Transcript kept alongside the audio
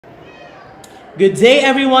Good day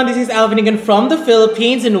everyone, this is Alvin again from the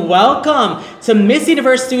Philippines and welcome to Miss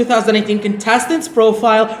Universe 2019 Contestants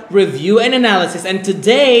Profile Review and Analysis. And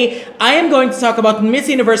today, I am going to talk about Miss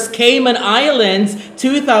Universe Cayman Islands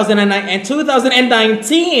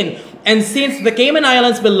 2019. And since the Cayman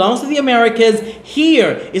Islands belongs to the Americas,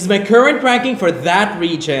 here is my current ranking for that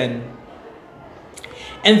region.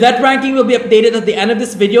 And that ranking will be updated at the end of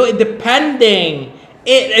this video, it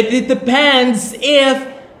depends if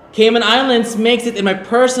Cayman Islands makes it in my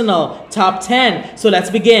personal top 10. So let's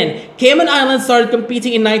begin. Cayman Islands started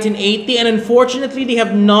competing in 1980 and unfortunately they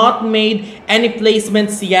have not made any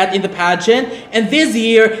placements yet in the pageant. And this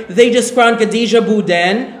year, they just crowned Kadejah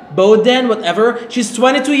Bodden, whatever. She's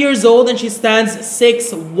 22 years old and she stands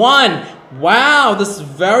 6'1". Wow, that's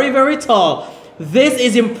very, very tall. This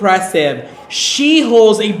is impressive. She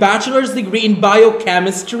holds a bachelor's degree in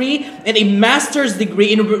biochemistry and a master's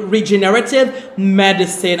degree in regenerative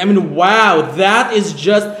medicine. I mean, wow, that is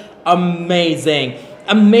just amazing.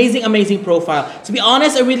 Amazing profile. To be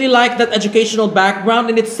honest, I really like that educational background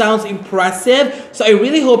and it sounds impressive. So I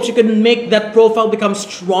really hope she could make that profile become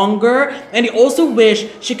stronger. And I also wish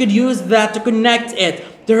she could use that to connect it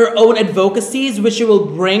to her own advocacies, which she will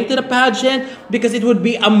bring to the pageant, because it would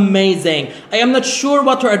be amazing. I am not sure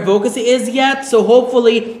what her advocacy is yet, so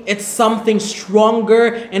hopefully it's something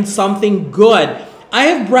stronger and something good. I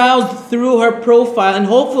have browsed through her profile and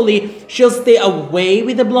hopefully she'll stay away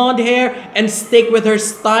with the blonde hair and stick with her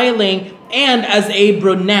styling and as a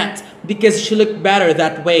brunette because she looked better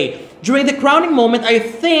that way. During the crowning moment, I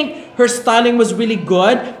think her styling was really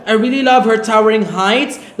good. I really love her towering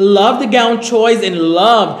heights, love the gown choice, and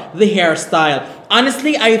love the hairstyle.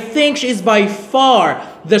 Honestly, I think she is by far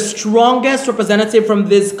the strongest representative from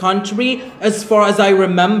this country as far as I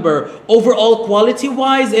remember, overall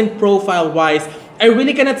quality-wise and profile-wise. I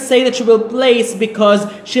really cannot say that she will place because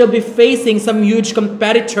she'll be facing some huge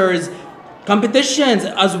competitions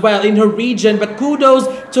as well in her region, but kudos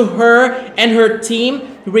to her and her team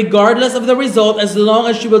regardless of the result. As long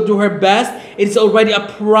as she will do her best, it's already a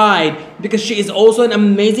pride because she is also an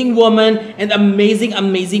amazing woman and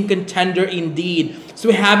amazing contender indeed.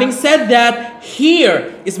 So having said that,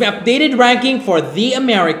 here is my updated ranking for the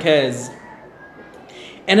Americas.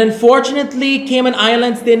 And unfortunately, Cayman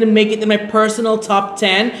Islands didn't make it in my personal top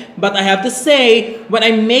 10. But I have to say, when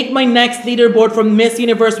I make my next leaderboard from Miss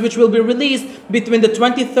Universe, which will be released between the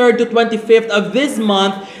 23rd to 25th of this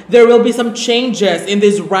month, there will be some changes in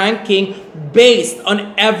this ranking based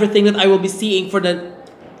on everything that I will be seeing for the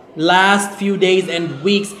last few days and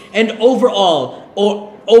weeks. And overall,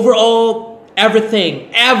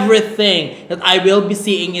 everything that I will be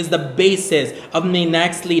seeing is the basis of my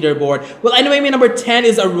next leaderboard. Well, anyway, my number 10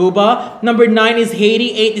 is Aruba, number 9 is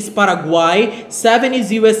Haiti, 8 is Paraguay, 7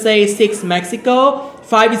 is USA, 6 Mexico,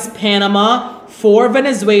 5 is Panama, 4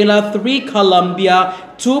 Venezuela, 3 Colombia,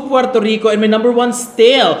 2 Puerto Rico, and my number 1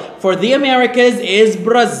 still for the Americas is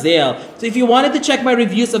Brazil. So if you wanted to check my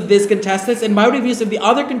reviews of these contestants and my reviews of the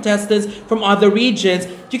other contestants from other regions,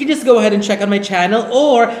 you can just go ahead and check on my channel,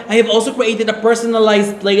 or I have also created a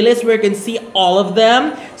personalized playlist where you can see all of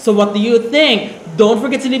them. So what do you think? Don't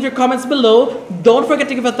forget to leave your comments below. Don't forget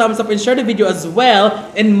to give a thumbs up and share the video as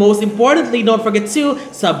well. And most importantly, don't forget to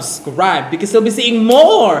subscribe because you'll be seeing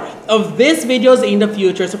more of these videos in the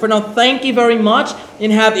future. So for now, thank you very much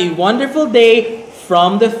and have a wonderful day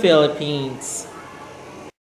from the Philippines.